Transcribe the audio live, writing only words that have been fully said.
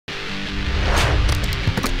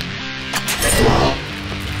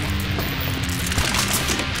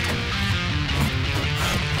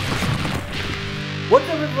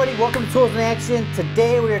welcome to Tools in Action.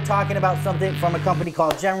 Today we are talking about something from a company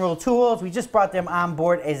called General Tools. We just brought them on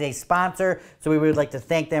board as a sponsor, so we would like to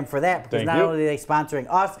thank them for that, because not only are they sponsoring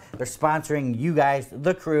us, they're sponsoring you guys,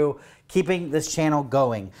 the crew, keeping this channel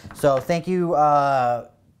going. So thank you,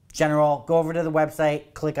 General. Go over to the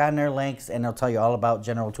website, click on their links, and they'll tell you all about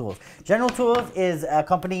General Tools. General Tools is a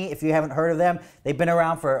company, if you haven't heard of them, they've been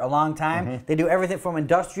around for a long time. They do everything from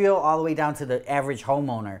industrial all the way down to the average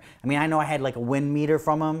homeowner. I mean, I know I had like a wind meter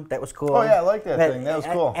from them. That was cool. Oh yeah, I like that thing. That was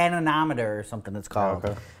cool. Anemometer or something it's called.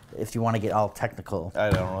 Okay. If you want to get all technical. I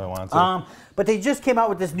don't really want to. But they just came out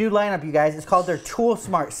with this new lineup, you guys. It's called their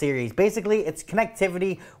ToolSmart series. Basically, it's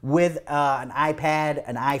connectivity with an iPad,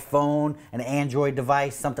 an iPhone, an Android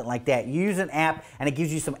device, something like that. You use an app, and it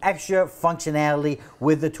gives you some extra functionality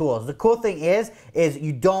with the tools. The cool thing is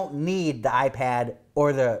you don't need the iPad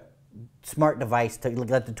or the smart device to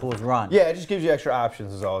let the tools run. Yeah, it just gives you extra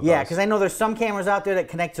options is all it Yeah, does. because I know there's some cameras out there that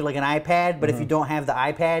connect to like an iPad, but if you don't have the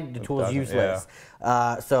iPad, the tool's useless.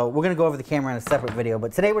 So we're going to go over the camera in a separate video,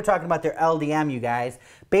 but today we're talking about their LDM, you guys.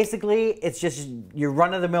 Basically, it's just your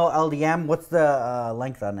run-of-the-mill LDM. What's the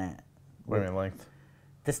length on that? What do you mean length?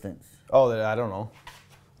 Distance. Oh, I don't know.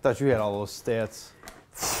 I thought you had all those stats.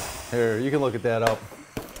 Here, you can look at that up.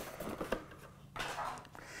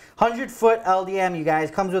 100-foot LDM, you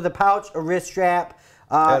guys. Comes with a pouch, a wrist strap.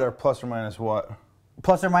 That or plus or minus what?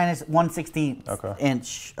 Plus or minus 1/16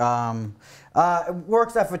 inch. It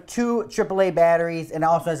works off of 2 AAA batteries, and it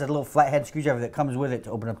also has a little flathead screwdriver that comes with it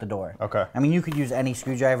to open up the door. Okay. I mean, you could use any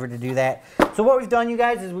screwdriver to do that. So what we've done, you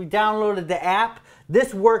guys, is we downloaded the app.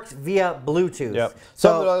 This works via Bluetooth. Yep.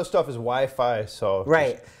 Some of the other stuff is Wi-Fi, so.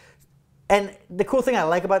 Right. And the cool thing I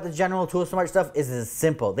like about the General ToolSmart stuff is it's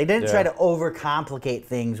simple. They didn't try to overcomplicate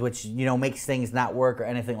things, which, you know, makes things not work or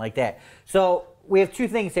anything like that. So we have 2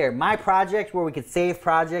 things here. My project, where we could save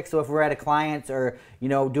projects. So if we're at a client's or, you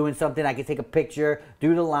know, doing something, I could take a picture,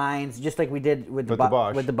 do the lines, just like we did with the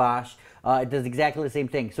Bosch. It does exactly the same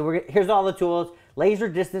thing. So here's all the tools: laser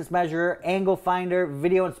distance measurer, angle finder,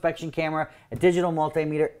 video inspection camera, a digital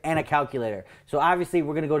multimeter, and a calculator. So obviously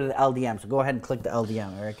we're going to go to the LDM. So go ahead and click the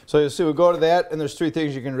LDM, Eric. So you see, we go to that, and there's 3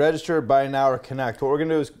 things you can register, buy now, or connect. What we're going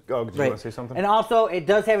to do is, oh, do you want to say something? And also, it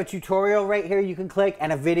does have a tutorial right here you can click,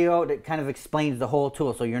 and a video that kind of explains the whole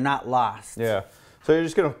tool, so you're not lost. Yeah. So you're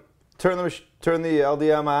just going to turn the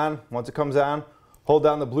LDM on. Once it comes on, hold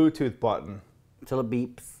down the Bluetooth button. Until it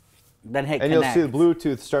beeps. Then hit and connect. You'll see the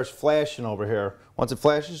Bluetooth starts flashing over here. Once it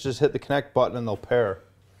flashes, just hit the connect button and they'll pair.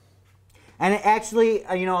 And it actually,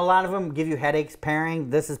 you know, a lot of them give you headaches pairing.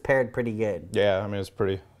 This is paired pretty good. Yeah, I mean, it's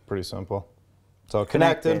pretty simple. So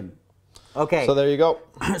connected. Okay. So there you go.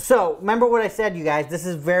 So remember what I said, you guys. This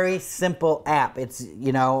is very simple app. It's,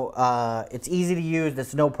 you know, it's easy to use.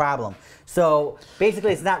 It's no problem. So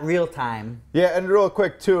basically, it's not real time. Yeah, and real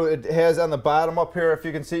quick too, it has on the bottom up here, if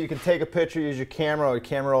you can see, you can take a picture, use your camera or a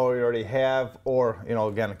camera you already have, or, you know,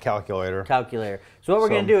 again, a calculator. Calculator. So what we're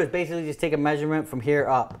going to do is basically just take a measurement from here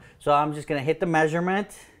up. So I'm just going to hit the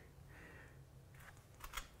measurement.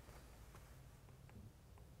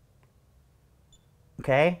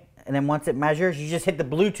 Okay. And then once it measures, you just hit the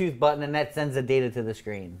Bluetooth button, and that sends the data to the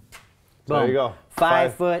screen. Boom. There you go.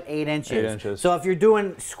 5 foot 8 inches. 8 inches. So if you're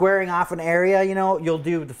doing squaring off an area, you know, you'll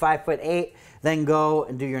do the 5 foot 8, then go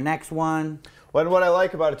and do your next one. Well, and what I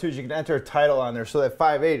like about it too is you can enter a title on there. So that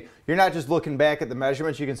 5'8", you're not just looking back at the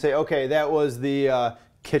measurements. You can say, okay, that was the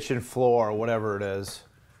kitchen floor or whatever it is.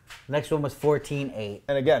 Next one was 14.8.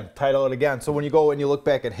 And again, title it again. So when you go and you look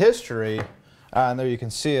back at history, and there you can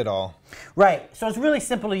see it all. Right. So it's really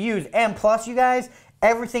simple to use. And plus, you guys,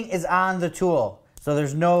 everything is on the tool. So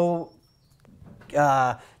there's no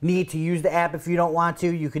need to use the app if you don't want to.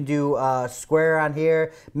 You can do square on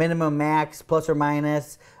here, minimum, max, plus or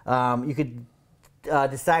minus. You could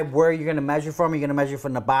decide where you're going to measure from. You're going to measure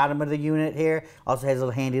from the bottom of the unit here. Also has a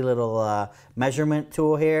handy little measurement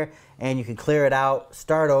tool here. And you can clear it out,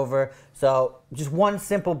 start over. So just one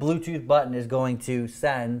simple Bluetooth button is going to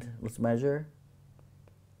send. Let's measure.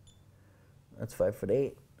 That's 5 foot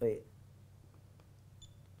 8. Wait.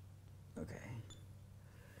 Okay.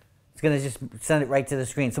 It's going to just send it right to the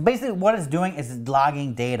screen. So basically what it's doing is it's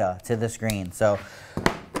logging data to the screen. So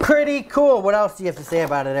pretty cool. What else do you have to say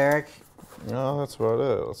about it, Eric? No, that's about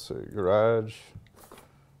it. Let's see. Garage.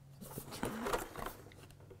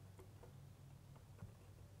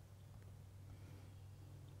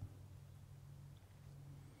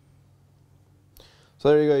 So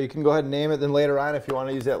there you go. You can go ahead and name it. Then later on, if you want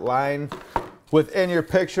to use that line within your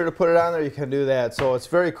picture to put it on there, you can do that. So it's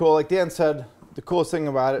very cool. Like Dan said, the coolest thing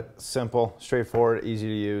about it, simple, straightforward, easy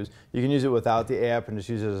to use. You can use it without the app and just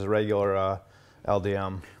use it as a regular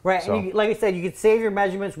LDM. Right, So. and you, like I said, you can save your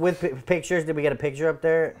measurements with pictures. Did we get a picture up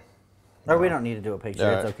there? Or we don't need to do a picture.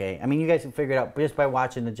 All It's right. okay. I mean, you guys can figure it out just by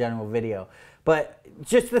watching the general video. But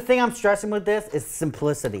just the thing I'm stressing with this is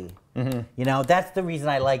simplicity. You know, that's the reason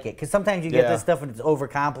I like it. Because sometimes you get this stuff and it's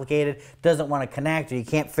overcomplicated, doesn't want to connect, or you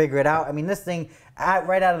can't figure it out. I mean, this thing,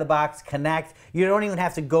 right out of the box, connect. You don't even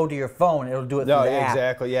have to go to your phone. It'll do it through the app.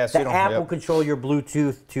 Exactly. Yeah, so the app will control your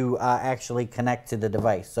Bluetooth to actually connect to the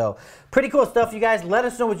device. So pretty cool stuff, you guys. Let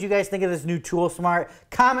us know what you guys think of this new ToolSmart.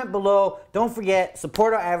 Comment below. Don't forget,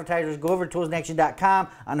 support our advertisers. Go over to toolsinaction.com.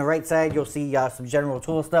 On the right side, you'll see some general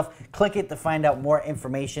tool stuff. Click it to find out more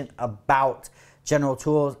information about General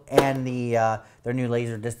Tools and their new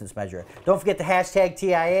laser distance measurer. Don't forget the hashtag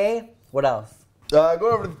TIA. What else? Go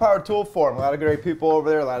over to the Power Tool Forum. A lot of great people over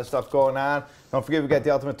there. A lot of stuff going on. Don't forget we got the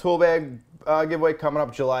Ultimate Tool Bag giveaway coming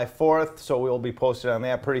up July 4th. So we'll be posted on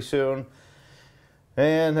that pretty soon.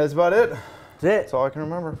 And that's about it. That's it. That's all I can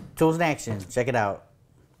remember. Tools in action. Check it out.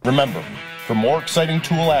 Remember, for more exciting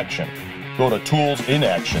tool action, go to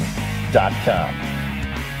toolsinaction.com.